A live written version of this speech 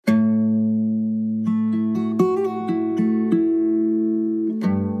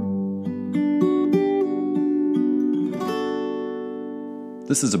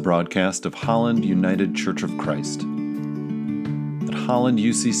This is a broadcast of Holland United Church of Christ. At Holland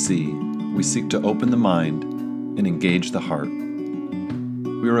UCC, we seek to open the mind and engage the heart.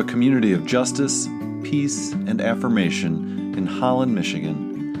 We are a community of justice, peace, and affirmation in Holland,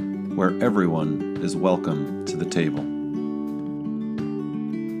 Michigan, where everyone is welcome to the table.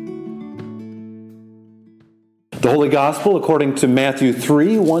 The Holy Gospel according to Matthew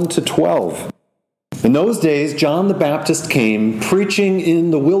 3, 1-12. In those days, John the Baptist came, preaching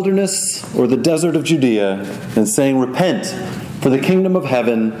in the wilderness or the desert of Judea, and saying, "Repent, for the kingdom of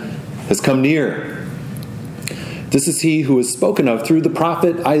heaven has come near." This is he who is spoken of through the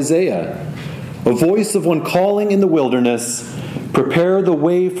prophet Isaiah, a voice of one calling in the wilderness, "Prepare the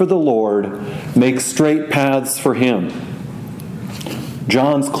way for the Lord, make straight paths for him."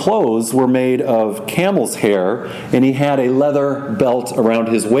 John's clothes were made of camel's hair, and he had a leather belt around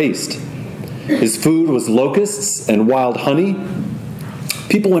his waist. His food was locusts and wild honey.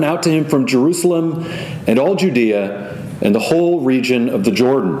 People went out to him from Jerusalem and all Judea and the whole region of the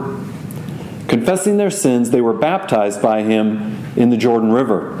Jordan. Confessing their sins, they were baptized by him in the Jordan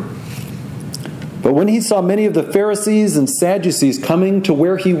River. But when he saw many of the Pharisees and Sadducees coming to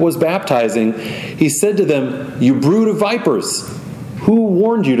where he was baptizing, he said to them, "You brood of vipers, who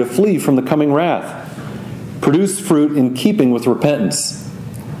warned you to flee from the coming wrath? Produce fruit in keeping with repentance.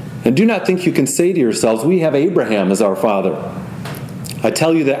 And do not think you can say to yourselves, 'We have Abraham as our father.' I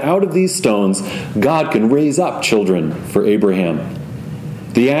tell you that out of these stones God can raise up children for Abraham.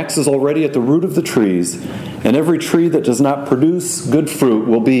 The axe is already at the root of the trees, and every tree that does not produce good fruit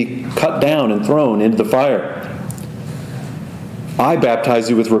will be cut down and thrown into the fire. I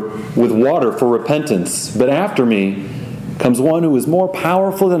baptize you with water for repentance, but after me comes one who is more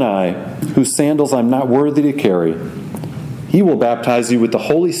powerful than I, whose sandals I'm not worthy to carry. He will baptize you with the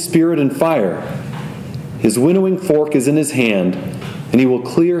Holy Spirit and fire. His winnowing fork is in his hand, and he will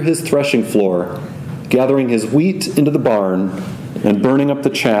clear his threshing floor, gathering his wheat into the barn and burning up the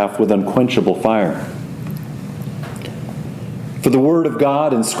chaff with unquenchable fire." For the word of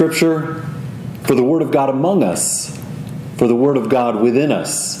God in Scripture, for the word of God among us, for the word of God within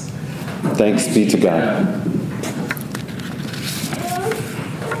us, thanks be to God.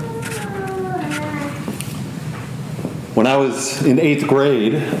 When I was in 8th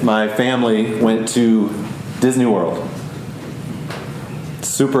grade, my family went to Disney World.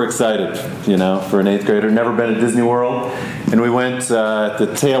 Super excited, for an 8th grader. Never been to Disney World. And we went at the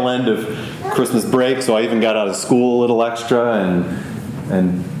tail end of Christmas break, so I even got out of school a little extra,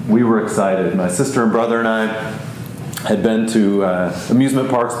 and we were excited. My sister and brother and I had been to amusement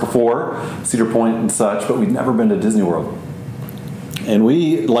parks before, Cedar Point and such, but we'd never been to Disney World. And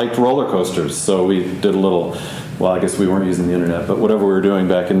we liked roller coasters, so we did a little... Well, I guess we weren't using the internet, but whatever we were doing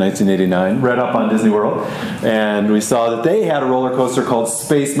back in 1989, read up on Disney World, and we saw that they had a roller coaster called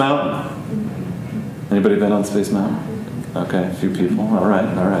Space Mountain. Anybody been on Space Mountain? Okay, a few people. All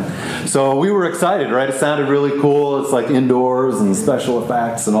right. So we were excited, right? It sounded really cool. It's like indoors and special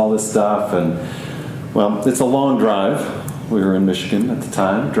effects and all this stuff. And, well, it's a long drive. We were in Michigan at the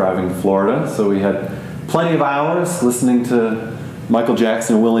time, driving to Florida, so we had plenty of hours listening to Michael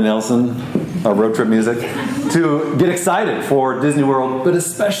Jackson and Willie Nelson, our road trip music, to get excited for Disney World, but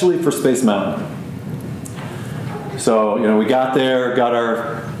especially for Space Mountain. So, we got there, got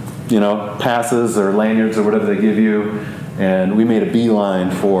our, passes or lanyards or whatever they give you, and we made a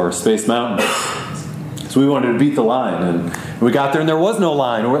beeline for Space Mountain. So we wanted to beat the line, and we got there and there was no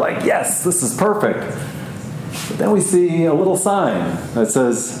line, and we're like, yes, this is perfect. But then we see a little sign that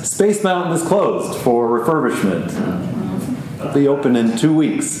says, Space Mountain is closed for refurbishment. It'll be open in 2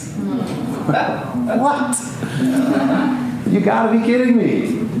 weeks. What? You gotta be kidding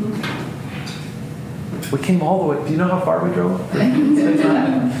me. We came all the way. Do you know how far we drove?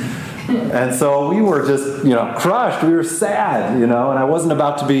 And so we were just, crushed. We were sad, and I wasn't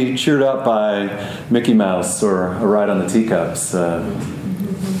about to be cheered up by Mickey Mouse or a ride on the teacups.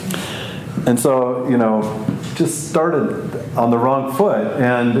 And so, just started on the wrong foot.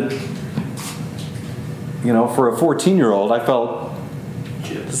 And, for a 14-year-old, I felt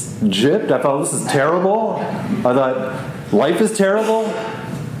gypped. I felt this is terrible. I thought life is terrible,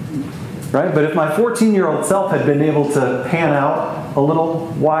 right? But if my 14-year-old self had been able to pan out a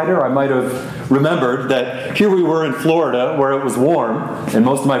little wider, I might have remembered that here we were in Florida where it was warm and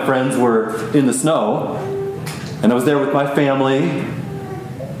most of my friends were in the snow, and I was there with my family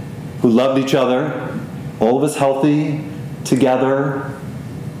who loved each other, all of us healthy, together.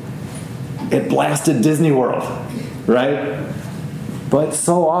 It blasted Disney World, right? But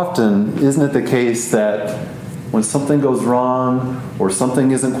so often, isn't it the case that when something goes wrong or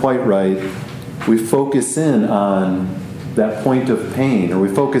something isn't quite right, we focus in on that point of pain, or we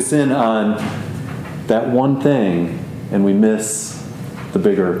focus in on that one thing and we miss the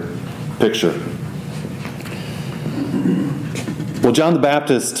bigger picture. Well, John the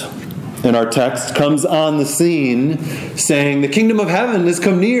Baptist in our text comes on the scene saying, the kingdom of heaven has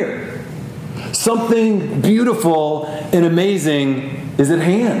come near. Something beautiful and amazing is at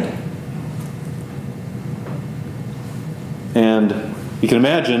hand. And you can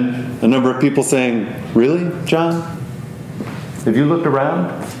imagine a number of people saying, really, John? Have you looked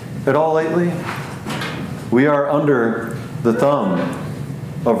around at all lately? We are under the thumb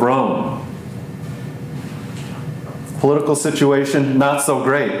of Rome. Political situation, not so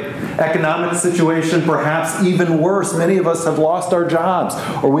great. Economic situation, perhaps even worse. Many of us have lost our jobs,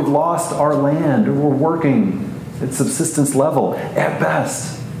 or we've lost our land, or we're working at subsistence level at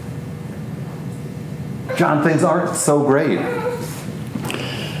best. John, things aren't so great.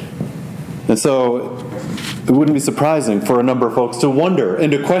 And so it wouldn't be surprising for a number of folks to wonder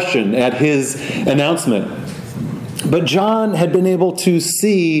and to question at his announcement. But John had been able to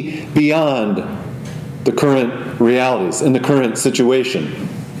see beyond the current realities and the current situation.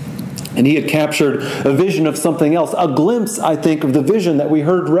 And he had captured a vision of something else, a glimpse, I think, of the vision that we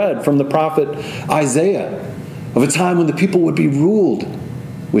heard read from the prophet Isaiah, of a time when the people would be ruled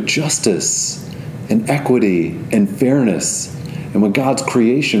with justice and equity and fairness, and when God's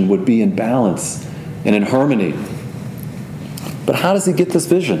creation would be in balance and in harmony. But how does he get this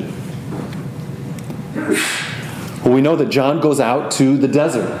vision? Well, we know that John goes out to the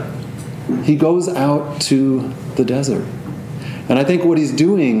desert. He goes out to the desert. And I think what he's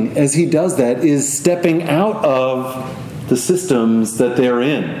doing as he does that is stepping out of the systems that they're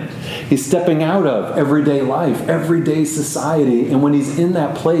in. He's stepping out of everyday life, everyday society. And when he's in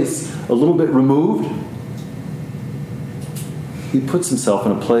that place, a little bit removed, he puts himself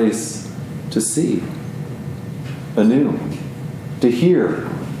in a place to see anew, to hear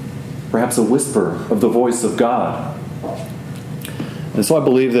perhaps a whisper of the voice of God. And so I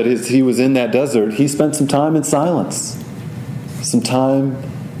believe that as he was in that desert, he spent some time in silence, some time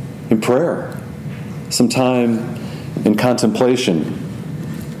in prayer, some time in contemplation.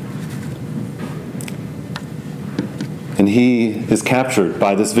 And he is captured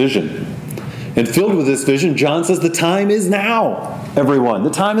by this vision. And filled with this vision, John says, the time is now, everyone. The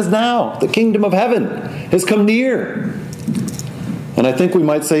time is now. The kingdom of heaven has come near. And I think we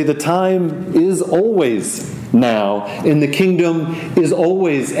might say the time is always now, and the kingdom is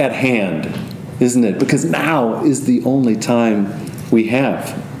always at hand, isn't it? Because now is the only time we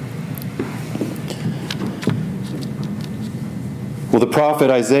have. Well, the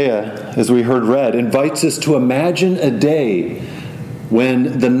prophet Isaiah, as we heard read, invites us to imagine a day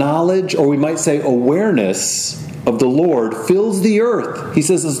when the knowledge, or we might say awareness, of the Lord fills the earth. He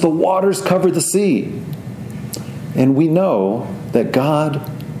says, as the waters cover the sea. And we know that God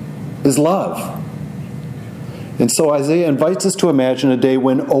is love. And so Isaiah invites us to imagine a day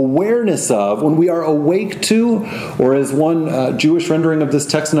when awareness of, when we are awake to, or as one Jewish rendering of this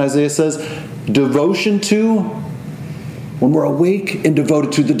text in Isaiah says, devotion to, when we're awake and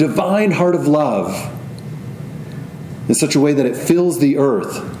devoted to the divine heart of love in such a way that it fills the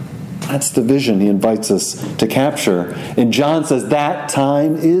earth. That's the vision he invites us to capture. And John says that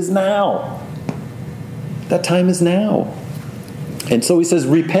time is now. That time is now. And so he says,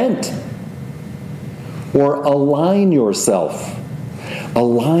 repent. Or align yourself.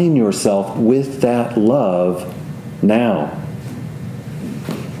 Align yourself with that love now.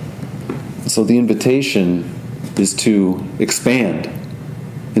 So the invitation is to expand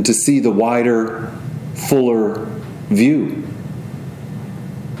and to see the wider, fuller view.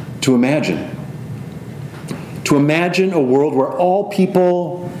 To imagine. To imagine a world where all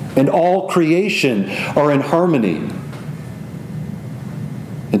people and all creation are in harmony.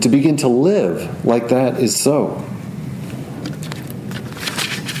 And to begin to live like that is so.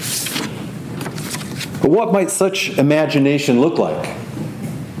 But what might such imagination look like?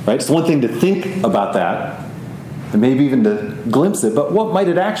 Right? It's one thing to think about that, and maybe even to glimpse it, but what might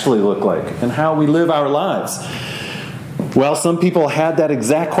it actually look like, and how we live our lives? Well, some people had that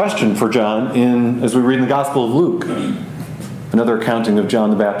exact question for John as we read in the Gospel of Luke, another accounting of John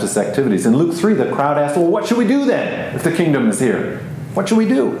the Baptist's activities. In Luke 3, the crowd asked, well, what should we do then if the kingdom is here? What should we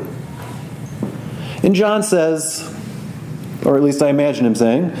do? And John says, or at least I imagine him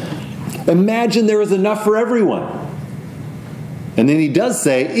saying, imagine there is enough for everyone. And then he does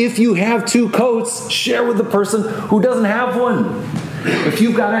say, if you have 2 coats, share with the person who doesn't have one. If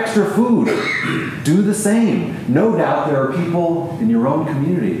you've got extra food, do the same. No doubt there are people in your own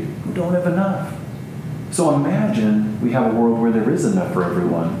community who don't have enough. So imagine we have a world where there is enough for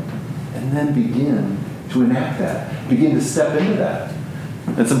everyone, and then begin to enact that, begin to step into that.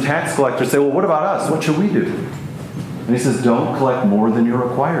 And some tax collectors say, well, what about us? What should we do? And he says, don't collect more than you're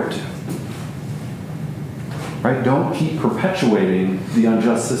required to. Right? Don't keep perpetuating the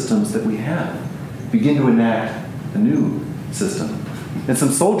unjust systems that we have. Begin to enact a new system. And some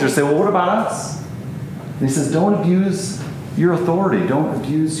soldiers say, well, what about us? And he says, don't abuse your authority. Don't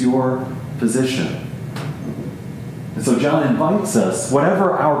abuse your position. And so John invites us,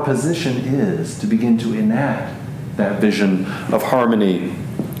 whatever our position is, to begin to enact that vision of harmony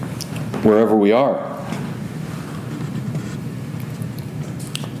wherever we are.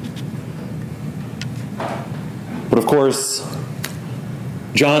 But of course,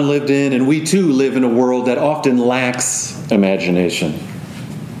 John lived in, and we too live in, a world that often lacks imagination.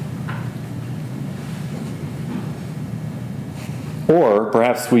 Or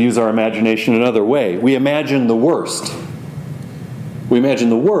perhaps we use our imagination another way. We imagine the worst. We imagine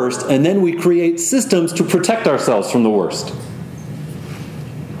the worst, and then we create systems to protect ourselves from the worst.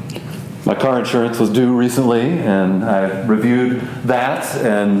 My car insurance was due recently, and I reviewed that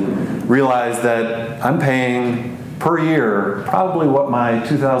and realized that I'm paying per year probably what my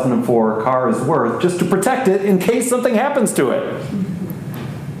 2004 car is worth just to protect it in case something happens to it.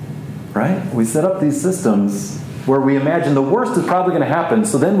 Right? We set up these systems where we imagine the worst is probably going to happen,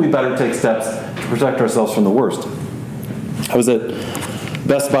 so then we better take steps to protect ourselves from the worst. I was at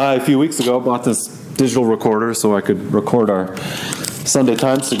Best Buy a few weeks ago, bought this digital recorder so I could record our Sunday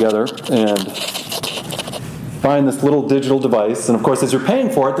times together, and find this little digital device. And of course, as you're paying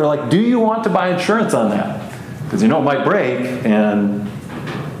for it, they're like, do you want to buy insurance on that? Because you know it might break, and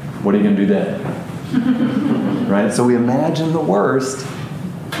what are you going to do then? Right? So we imagine the worst,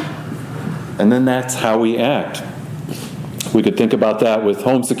 and then that's how we act. We could think about that with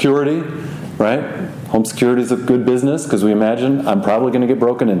home security, right? Home security is a good business because we imagine I'm probably going to get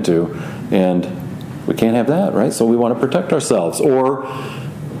broken into, and we can't have that, right? So we want to protect ourselves. Or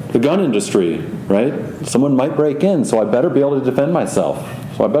the gun industry, right? Someone might break in, so I better be able to defend myself.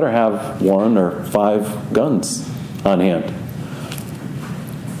 So I better have 1 or 5 guns on hand.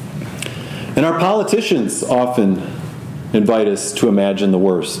 And our politicians often invite us to imagine the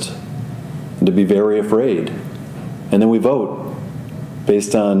worst and to be very afraid. And then we vote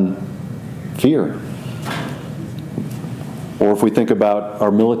based on fear. Or if we think about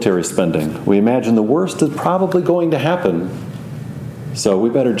our military spending, we imagine the worst is probably going to happen. So we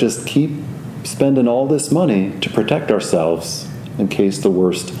better just keep spending all this money to protect ourselves in case the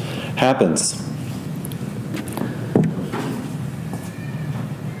worst happens.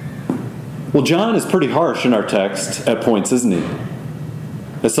 Well, John is pretty harsh in our text at points, isn't he?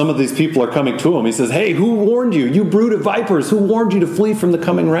 As some of these people are coming to him, he says, hey, who warned you? You brood of vipers, who warned you to flee from the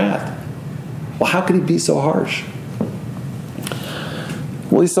coming wrath? Well, how could he be so harsh?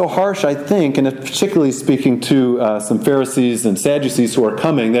 Well, he's so harsh, I think, and particularly speaking to some Pharisees and Sadducees who are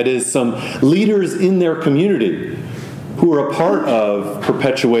coming, that is, some leaders in their community who are a part of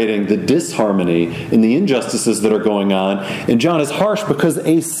perpetuating the disharmony and the injustices that are going on. And John is harsh because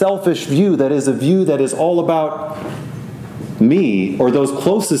a selfish view, that is, a view that is all about me or those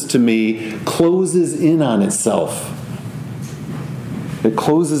closest to me, closes in on itself. It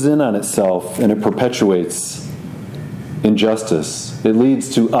closes in on itself and it perpetuates injustice. It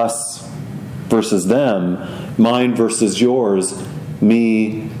leads to us versus them, mine versus yours,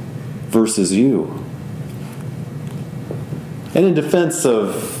 me versus you. And in defense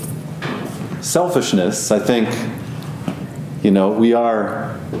of selfishness, I think, we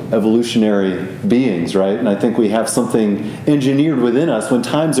are evolutionary beings, right? And I think we have something engineered within us when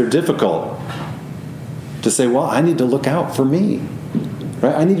times are difficult to say, well, I need to look out for me,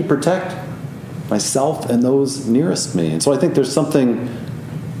 right? I need to protect myself and those nearest me. And so I think there's something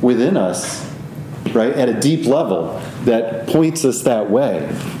within us, right, at a deep level that points us that way,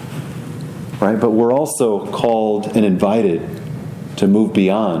 right? But we're also called and invited to move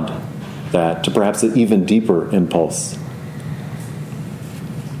beyond that to perhaps an even deeper impulse.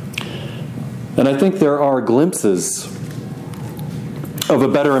 And I think there are glimpses of a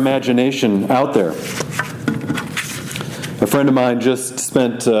better imagination out there. A friend of mine just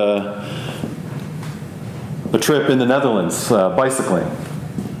spent a trip in the Netherlands, bicycling.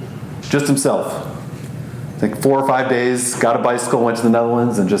 Just himself. I think 4 or 5 days, got a bicycle, went to the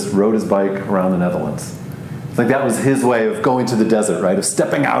Netherlands, and just rode his bike around the Netherlands. I think that was his way of going to the desert, right? Of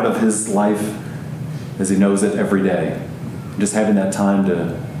stepping out of his life as he knows it every day. Just having that time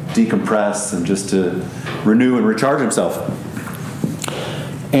to decompress and just to renew and recharge himself.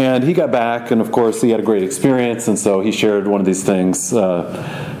 And he got back, and of course he had a great experience, and so he shared one of these things.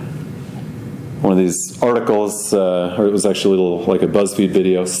 one of these articles, or it was actually a little like a BuzzFeed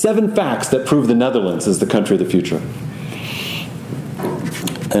video, 7 facts that prove the Netherlands is the country of the future.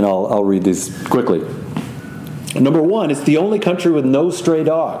 And I'll read these quickly. Number 1, it's the only country with no stray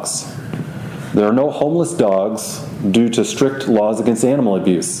dogs. There are no homeless dogs due to strict laws against animal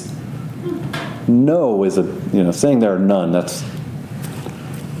abuse. No is saying there are none, that's,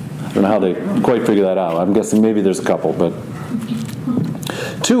 I don't know how they quite figure that out. I'm guessing maybe there's a couple, but.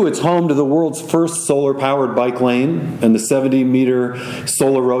 2, it's home to the world's first solar-powered bike lane, and the 70-meter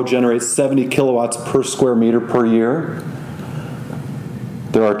solar road generates 70 kilowatts per square meter per year.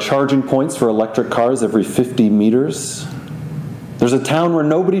 There are charging points for electric cars every 50 meters. There's a town where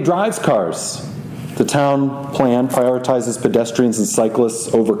nobody drives cars. The town plan prioritizes pedestrians and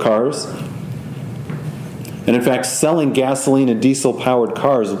cyclists over cars. And in fact, selling gasoline and diesel-powered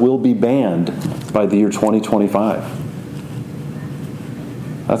cars will be banned by the year 2025.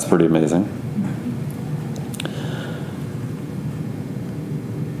 That's pretty amazing.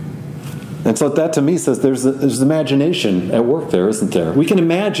 And so that to me says there's imagination at work there, isn't there? We can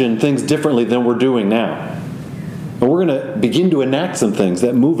imagine things differently than we're doing now. And we're going to begin to enact some things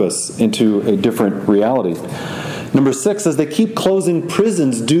that move us into a different reality. Number 6 says they keep closing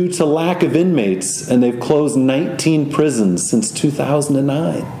prisons due to lack of inmates, and they've closed 19 prisons since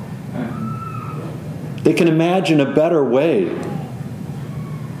 2009. They can imagine a better way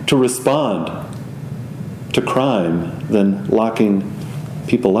to respond to crime than locking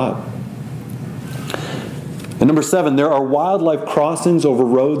people up. And number 7, there are wildlife crossings over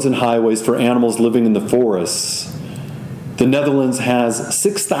roads and highways for animals living in the forests. The Netherlands has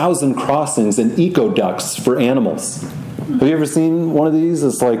 6,000 crossings and ecoducts for animals. Have you ever seen one of these?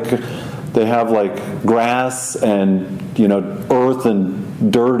 It's like they have like grass and earth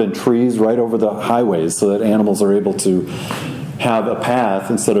and dirt and trees right over the highways so that animals are able to have a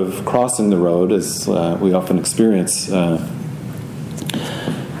path instead of crossing the road, as we often experience.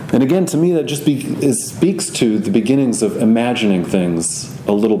 And again, to me, that just speaks to the beginnings of imagining things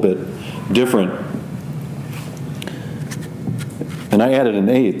a little bit different. And I added an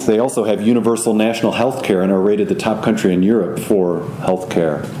 8th. They also have universal national health care and are rated the top country in Europe for health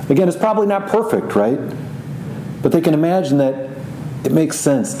care. Again, it's probably not perfect, right? But they can imagine that it makes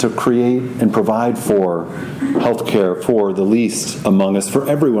sense to create and provide for health care for the least among us, for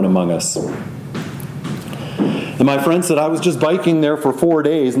everyone among us. And my friend said, I was just biking there for 4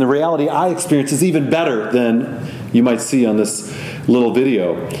 days, and the reality I experienced is even better than you might see on this little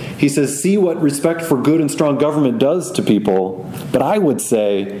video. He says, see what respect for good and strong government does to people, but I would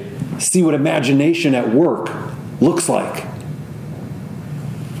say, see what imagination at work looks like.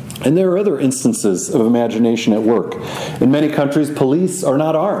 And there are other instances of imagination at work. In many countries, police are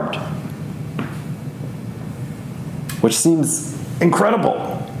not armed, which seems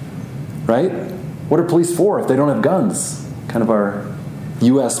incredible, right? What are police for if they don't have guns? Kind of our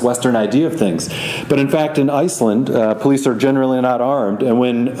U.S. Western idea of things. But in fact, in Iceland, police are generally not armed. And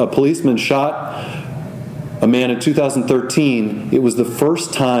when a policeman shot a man in 2013, it was the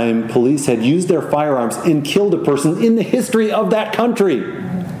first time police had used their firearms and killed a person in the history of that country.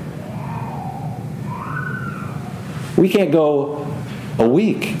 We can't go a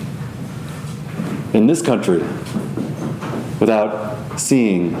week in this country without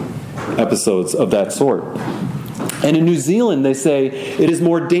seeing episodes of that sort. And in New Zealand, they say it is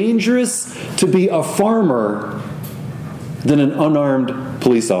more dangerous to be a farmer than an unarmed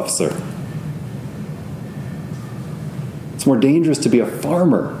police officer. It's more dangerous to be a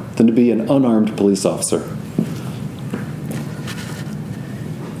farmer than to be an unarmed police officer.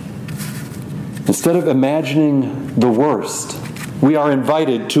 Instead of imagining the worst, we are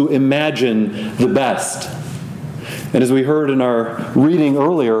invited to imagine the best. And as we heard in our reading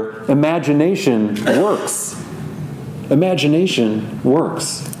earlier, imagination works. Imagination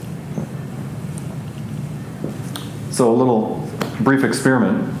works. So a little brief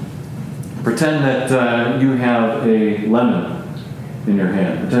experiment. Pretend that you have a lemon in your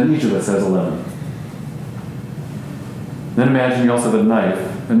hand. Pretend each of us has a lemon. Then imagine you also have a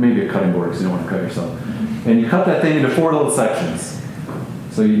knife and maybe a cutting board because you don't want to cut yourself. And you cut that thing into 4 little sections.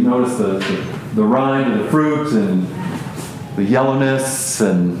 So you notice the rind of the fruit and the yellowness,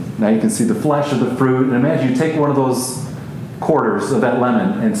 and now you can see the flesh of the fruit. And imagine you take one of those quarters of that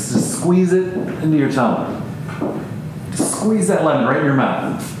lemon and just squeeze it into your tongue. Just squeeze that lemon right in your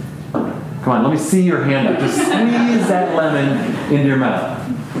mouth. Come on, let me see your hand up. Just squeeze that lemon into your mouth.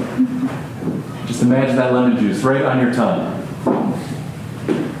 Just imagine that lemon juice right on your tongue.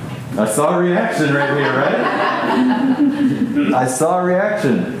 I saw a reaction right here, right? I saw a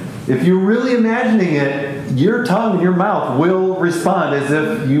reaction. If you're really imagining it, your tongue and your mouth will respond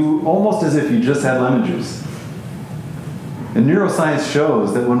almost as if you just had lemon juice. And neuroscience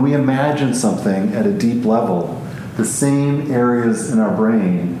shows that when we imagine something at a deep level, the same areas in our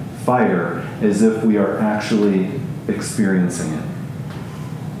brain fire as if we are actually experiencing it.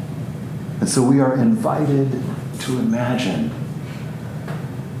 And so we are invited to imagine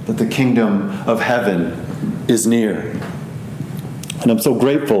that the kingdom of heaven is near. And I'm so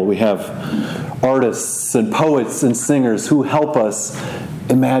grateful we have artists and poets and singers who help us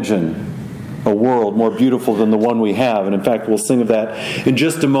imagine a world more beautiful than the one we have. And in fact, we'll sing of that in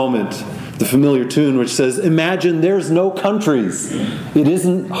just a moment. The familiar tune which says, "Imagine there's no countries. It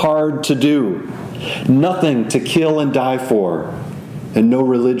isn't hard to do. Nothing to kill and die for, and no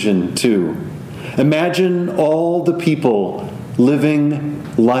religion too. Imagine all the people living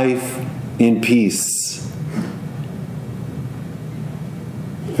life in peace."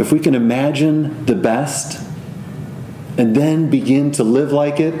 If we can imagine the best and then begin to live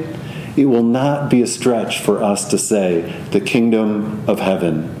like it, it will not be a stretch for us to say, the kingdom of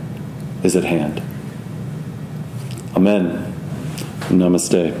heaven is at hand. Amen.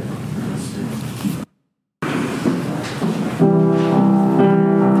 Namaste.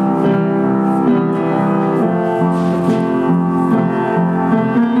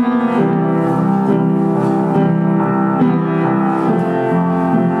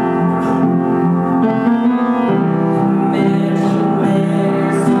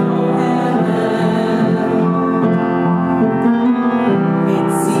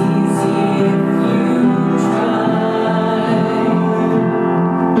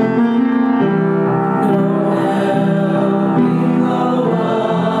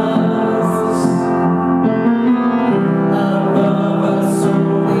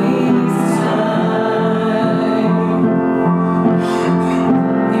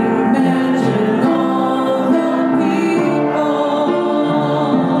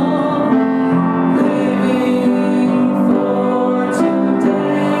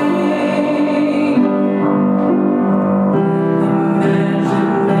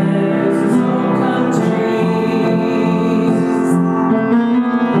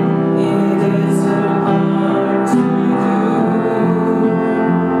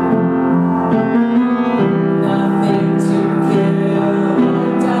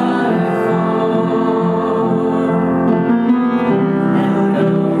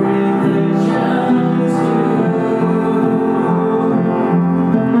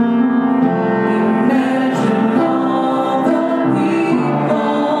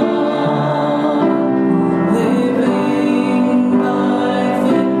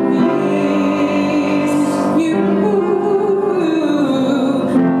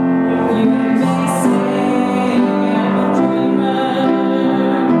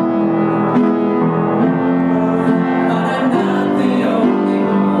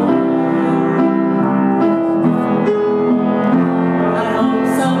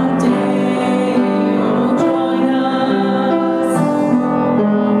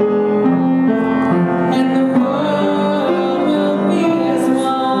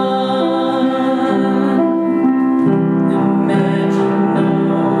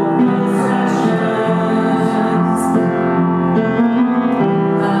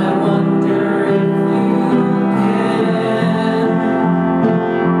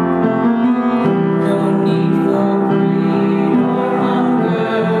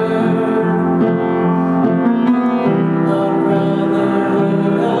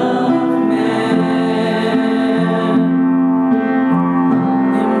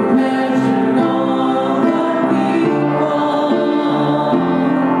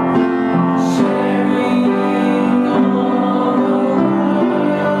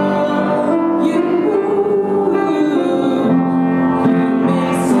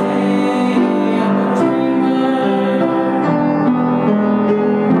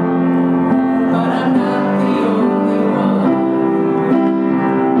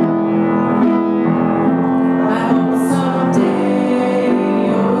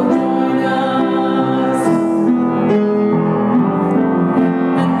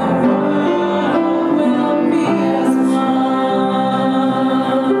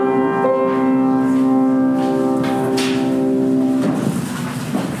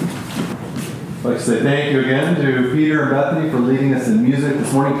 Say thank you again to Peter and Bethany for leading us in music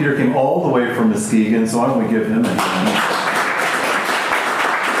this morning. Peter came all the way from Muskegon, so why don't we give him a hand?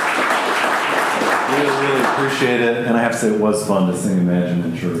 Really appreciate it, and I have to say it was fun to sing Imagine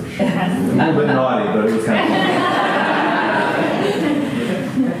in church. A little bit naughty, but it was kind of fun.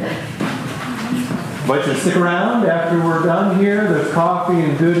 invite you to stick around after we're done here. There's coffee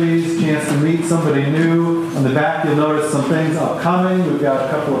and goodies, chance to meet somebody new. On the back, you'll notice some things upcoming. We've got a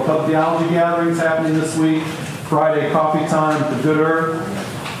couple of pub theology gatherings happening this week. Friday coffee time for Good Earth.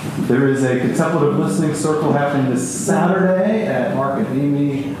 There is a contemplative listening circle happening this Saturday at Mark and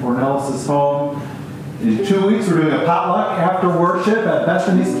Amy Cornelis' home. In 2 weeks, we're doing a potluck after worship at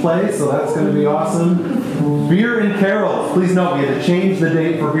Bethany's place, so that's going to be awesome. Beer and Carols. Please note, we had to change the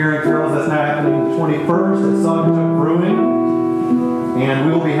date for Beer and Carols. That's now happening the 21st at Saugatuck Brewing. And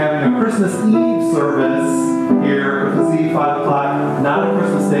we will be having a Christmas Eve service here, Christmas Eve, 5 o'clock, not a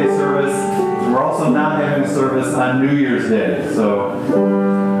Christmas Day service. We're also not having a service on New Year's Day, so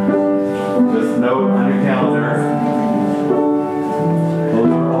just note on your calendar.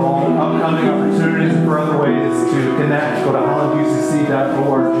 Those are all upcoming opportunities for other ways to connect. Go to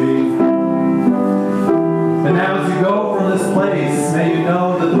hollanducc.org. And now as you go from this place, may you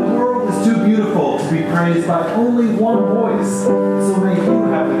know that the world is too beautiful to be praised by only one voice. So may you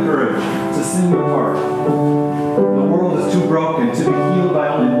have the courage to sing your part. The world is too broken to be healed by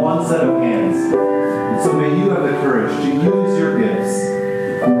only one set of hands. And so may you have the courage to use your gifts.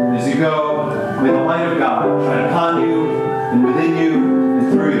 As you go, may the light of God shine upon you and within you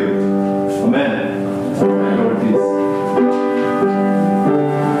and through you. Amen. Go in peace.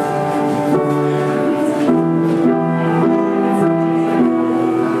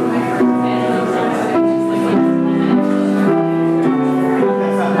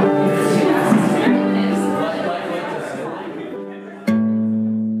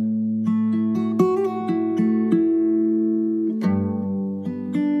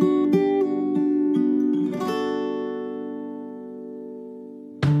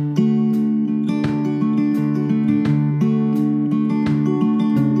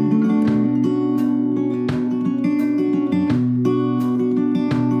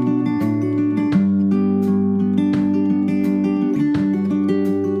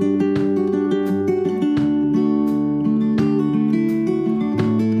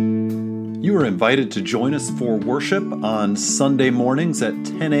 You are invited to join us for worship on Sunday mornings at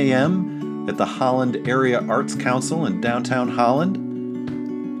 10 a.m. at the Holland Area Arts Council in downtown Holland.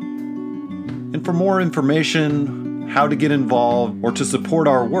 And for more information, how to get involved, or to support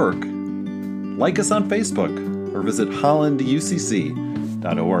our work, like us on Facebook or visit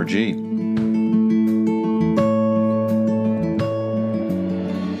hollanducc.org.